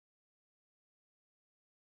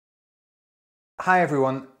Hi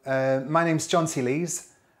everyone, my name's Jonty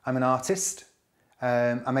Lees. I'm an artist.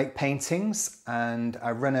 I make paintings and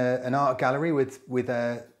I run an art gallery with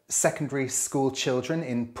secondary school children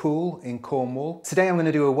in Poole in Cornwall. Today I'm going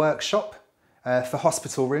to do a workshop for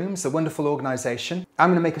Hospital Rooms, a wonderful organisation. I'm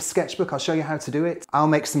going to make a sketchbook. I'll show you how to do it. I'll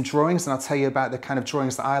make some drawings and I'll tell you about the kind of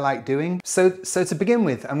drawings that I like doing. So to begin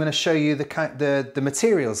with, I'm going to show you the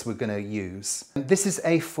materials we're going to use. This is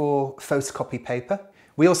A4 photocopy paper.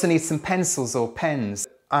 We also need some pencils or pens.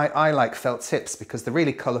 I like felt tips because they're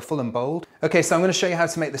really colourful and bold. Okay, so I'm going to show you how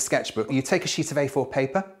to make the sketchbook. You take a sheet of A4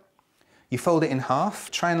 paper, you fold it in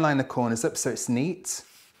half, try and line the corners up so it's neat.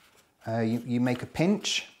 You make a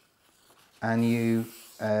pinch and you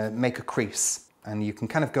make a crease, and you can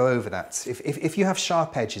kind of go over that. If you have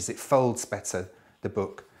sharp edges, it folds better, the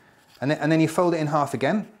book. And then you fold it in half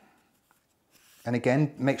again, and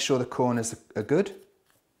again, make sure the corners are good.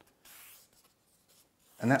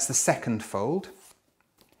 And that's the second fold.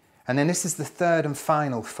 And then this is the third and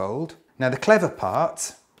final fold. Now the clever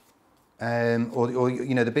part, or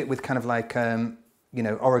you know, the bit with kind of like you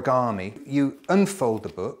know, origami, you unfold the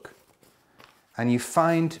book and you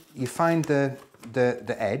find the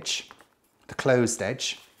edge, the closed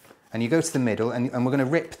edge, and you go to the middle and we're going to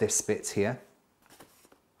rip this bit here.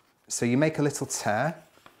 So you make a little tear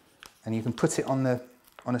and you can put it on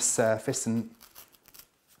a surface and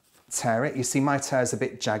tear it. You see my tear is a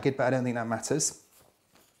bit jagged, but I don't think that matters.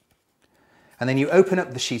 And then you open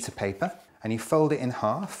up the sheet of paper and you fold it in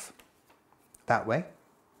half that way.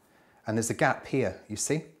 And there's a gap here, you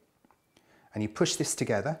see? And you push this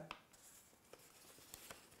together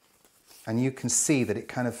and you can see that it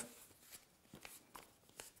kind of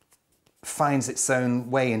finds its own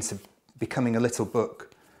way into becoming a little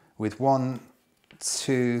book with 1,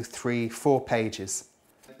 2, 3, 4 pages.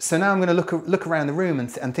 So now I'm going to look around the room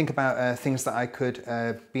and think about things that I could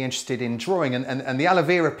be interested in drawing, and the aloe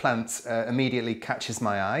vera plant immediately catches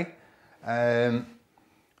my eye.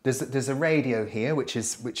 There's a radio here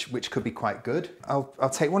which could be quite good. I'll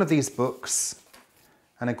take one of these books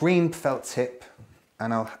and a green felt tip,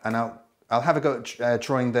 and I'll have a go at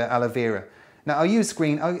drawing the aloe vera. Now I'll use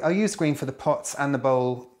green. I'll use green for the pots and the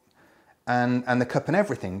bowl and the cup and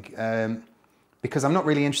everything. Because I'm not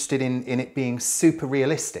really interested in it being super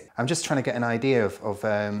realistic. I'm just trying to get an idea of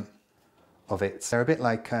it. They're a bit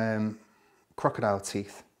like crocodile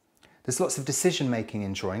teeth. There's lots of decision making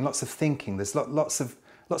in drawing, lots of thinking. There's lots of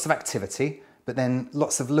activity, but then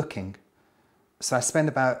lots of looking. So I spend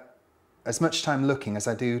about as much time looking as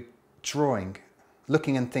I do drawing,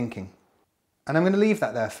 looking and thinking. And I'm going to leave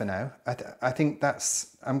that there for now. I think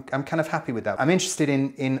I'm kind of happy with that. I'm interested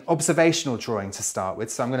in observational drawing to start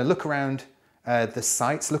with, so I'm going to look around the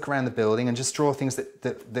sites, look around the building and just draw things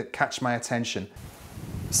that catch my attention.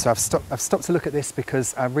 So I've stopped to look at this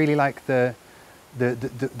because I really like the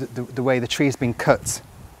way the tree's been cut,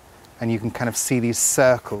 and you can kind of see these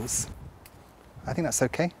circles. I think that's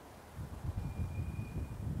okay.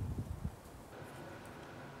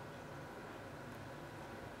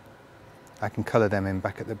 I can colour them in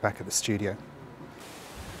back at the studio.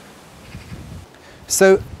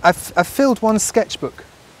 So I've filled one sketchbook.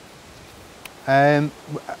 And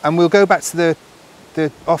we'll go back to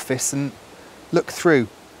the office and look through.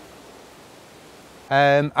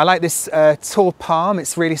 I like this tall palm.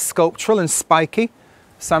 It's really sculptural and spiky,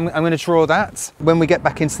 so I'm going to draw that. When we get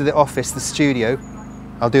back into the office, the studio,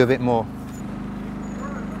 I'll do a bit more.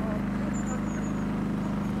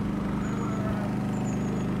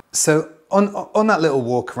 So on that little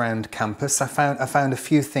walk around campus, I found a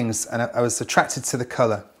few things, and I was attracted to the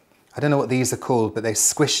colour. I don't know what these are called, but they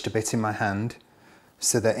squished a bit in my hand.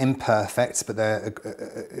 So they're imperfect, but they're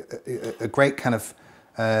a great kind of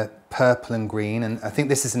purple and green. And I think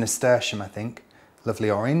this is a nasturtium, I think. Lovely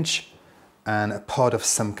orange and a pod of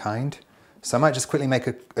some kind. So I might just quickly make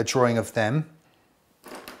a drawing of them.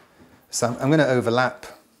 So I'm going to overlap.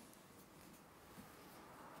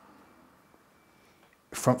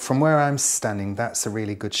 From where I'm standing, that's a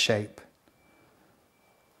really good shape.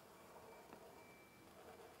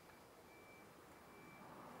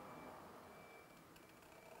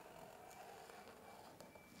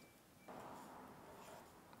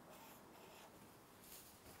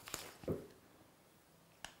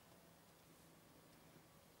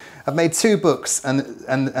 I've made 2 books, and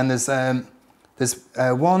there's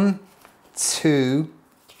 1, 2,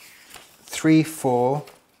 3, 4,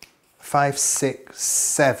 5, 6,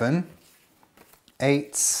 7,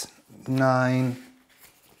 8, 9,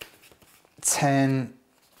 10,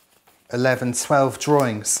 11, 12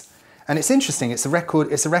 drawings. And it's interesting, it's a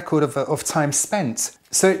record of time spent.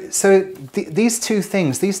 So these two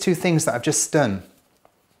things that I've just done,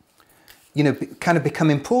 you know, kind of become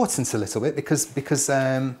important a little bit because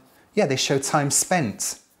yeah, they show time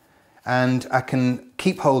spent, and I can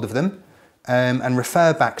keep hold of them and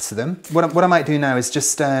refer back to them. What I might do now is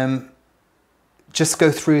just go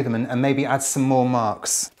through them and maybe add some more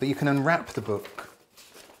marks. But you can unwrap the book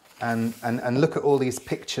and look at all these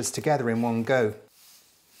pictures together in one go.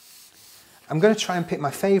 I'm going to try and pick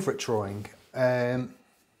my favourite drawing. I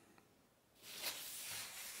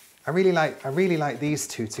really like these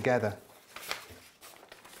two together.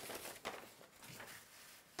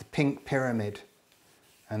 The pink pyramid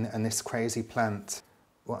and this crazy plant.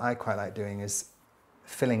 What I quite like doing is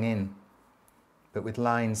filling in, but with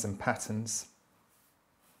lines and patterns.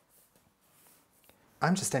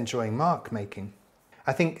 I'm just enjoying mark making.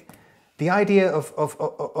 I think the idea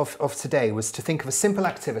of today was to think of a simple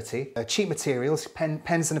activity, cheap materials,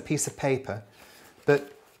 pens and a piece of paper,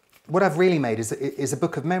 but what I've really made is a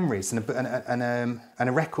book of memories and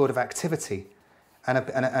a record of activity. And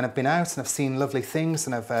I've been out and I've seen lovely things,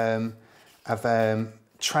 and I've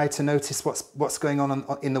tried to notice what's going on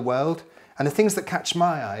in the world. And the things that catch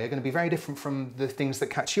my eye are going to be very different from the things that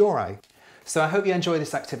catch your eye. So I hope you enjoy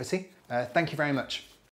this activity. Thank you very much.